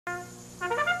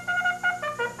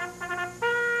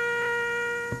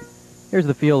Here's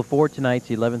the field for tonight's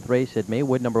 11th race at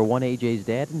Maywood. Number 1, AJ's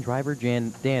Dad, and driver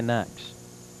Dan Knox.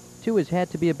 2 is Had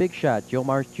to Be a Big Shot, Joe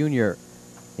Marsh Jr.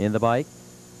 in the bike.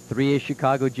 3 is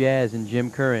Chicago Jazz and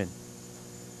Jim Curran.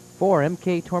 4,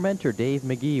 MK Tormentor, Dave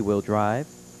McGee will drive.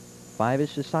 5 is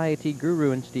Society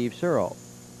Guru and Steve Searle.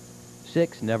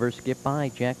 6, Never Skip By,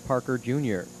 Jack Parker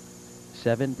Jr.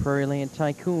 7, Prairieland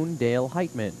Tycoon, Dale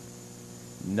Heitman.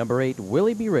 Number 8,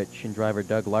 Willie B. Rich and driver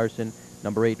Doug Larson.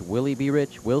 Number 8, Willie B.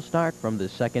 Rich will start from the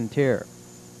second tier.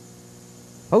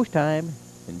 Post time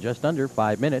in just under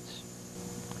 5 minutes.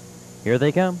 Here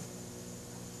they come.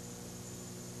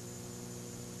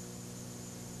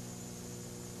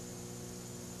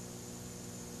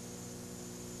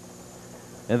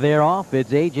 And they're off. It's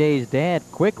AJ's Dad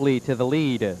quickly to the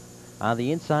lead. On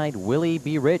the inside, Willie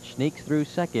B. Rich sneaks through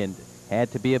second. Had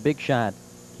to Be a Big Shot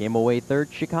came away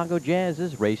third. Chicago Jazz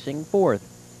is racing fourth.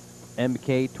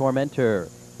 MK Tormentor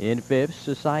in fifth.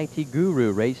 Society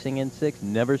Guru racing in sixth.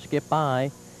 Never Skip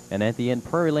By. And at the end,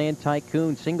 Prairieland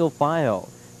Tycoon single file.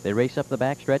 They race up the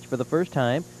backstretch for the first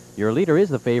time. Your leader is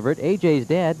the favorite, AJ's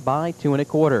Dad, by 2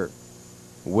 1/4.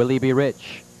 Willie B.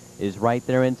 Rich is right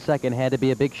there in second. Had to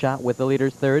Be a Big Shot with the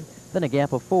leader's third. Then a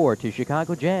gap of 4 to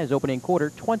Chicago Jazz opening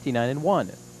quarter, 29-1.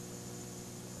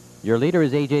 Your leader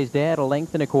is AJ's Dad, a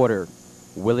length and a quarter.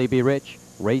 Willie B. Rich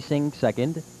racing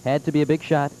second. Had to Be a Big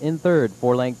Shot in third.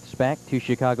 4 lengths back to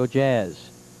Chicago Jazz.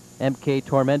 MK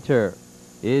Tormentor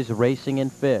is racing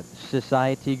in fifth.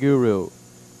 Society Guru,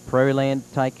 Prairieland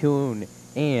Tycoon,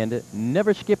 and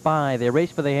Never Skip By. They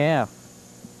race for the half.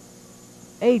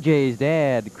 AJ's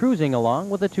Dad cruising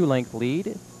along with a 2-length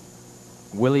lead.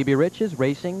 Willie B. Rich is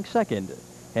racing second.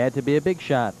 Had to Be a Big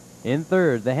Shot in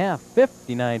third. The half,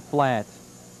 59 flat.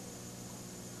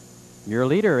 Your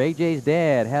leader, AJ's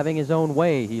Dad, having his own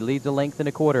way. He leads a length and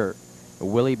a quarter.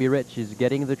 Willie B. Rich is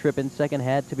getting the trip in second.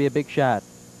 Had to Be a Big Shot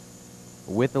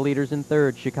with the leaders in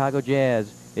third. Chicago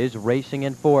Jazz is racing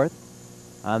in fourth.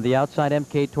 On the outside,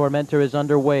 MK Tormentor is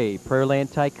underway.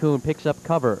 Prairieland Tycoon picks up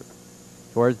cover.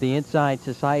 Towards the inside,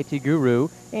 Society Guru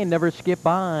and Never Skip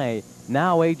By.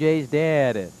 Now AJ's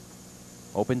Dad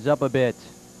opens up a bit.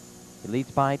 He leads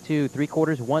by 2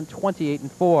 3/4,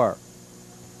 128-4.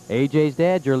 AJ's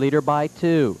Dad, your leader, by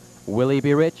 2. Willie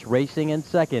B. Rich racing in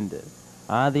second.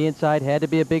 On the inside, Had to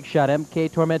Be a Big Shot. MK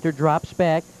Tormentor drops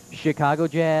back. Chicago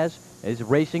Jazz is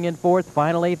racing in fourth.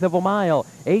 Final 1/8 of a mile.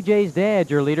 AJ's Dad,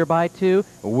 your leader, by 2.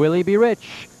 Willie B.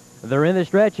 Rich. They're in the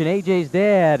stretch, and AJ's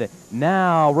Dad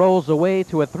now rolls away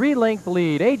to a 3-length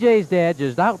lead. AJ's Dad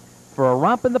just out for a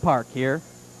romp in the park here.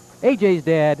 AJ's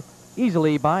Dad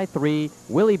easily by 3.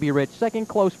 Willie B. Rich second,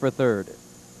 close for third.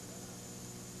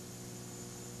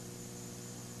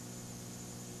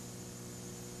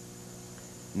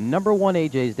 Number 1,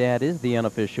 AJ's Dad, is the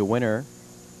unofficial winner.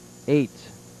 8,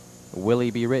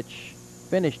 Willie B. Rich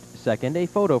finished second. A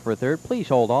photo for third. Please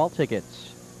hold all tickets.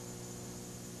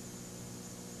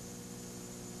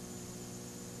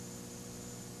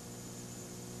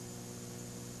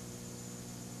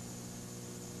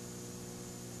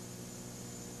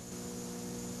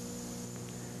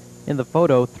 In the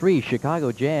photo, 3,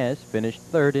 Chicago Jazz finished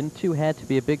third, and 2, Had to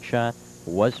Be a Big Shot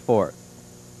was fourth.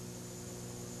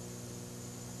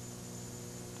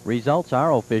 Results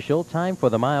are official. Time for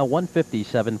the mile,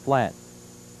 1:57 flat.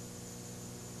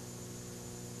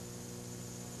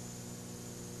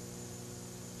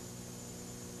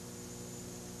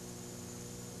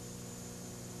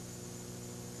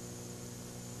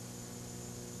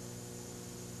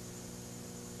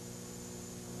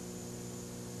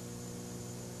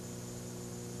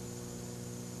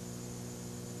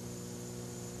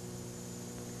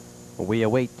 We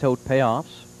await tote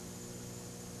payoffs.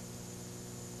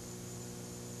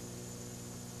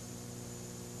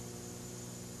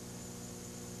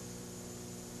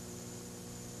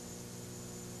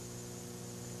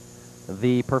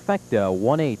 The Perfecta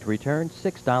 1/8 returns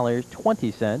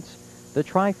 $6.20. The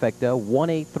Trifecta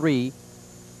 1/8-3,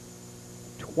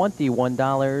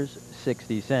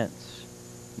 $21.60.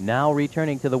 Now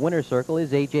returning to the winner's circle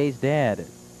is AJ's Dad.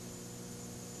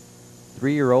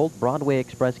 3-year-old Broadway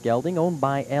Express gelding owned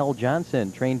by Al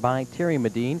Johnson, trained by Terry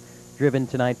Medine, driven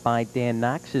tonight by Dan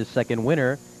Knox, his second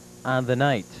winner on the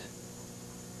night.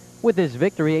 With this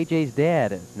victory, AJ's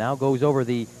Dad now goes over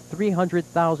the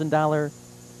 $300,000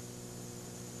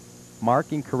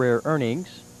 mark in career earnings.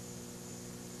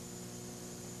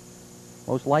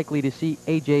 Most likely to see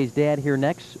AJ's Dad here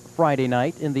next Friday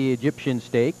night in the Egyptian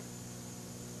Stake.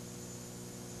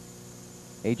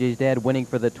 AJ's Dad winning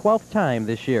for the 12th time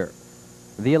this year.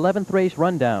 The 11th race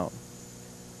rundown: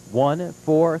 1,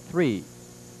 4, 3,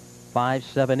 5,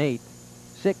 7, 8,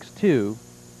 6, 2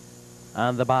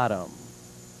 on the bottom.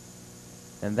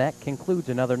 And that concludes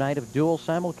another night of dual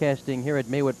simulcasting here at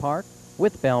Maywood Park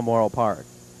with Balmoral Park.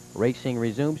 Racing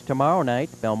resumes tomorrow night,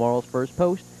 Balmoral's first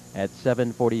post at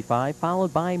 7:45,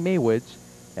 followed by Maywood's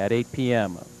at 8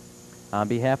 p.m. On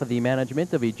behalf of the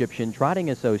management of Egyptian Trotting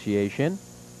Association,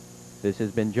 this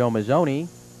has been Joe Mazzoni,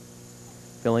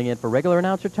 filling in for regular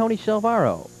announcer Tony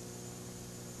Silvaro.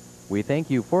 We thank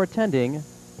you for attending.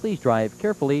 Please drive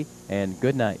carefully and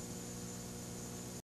good night.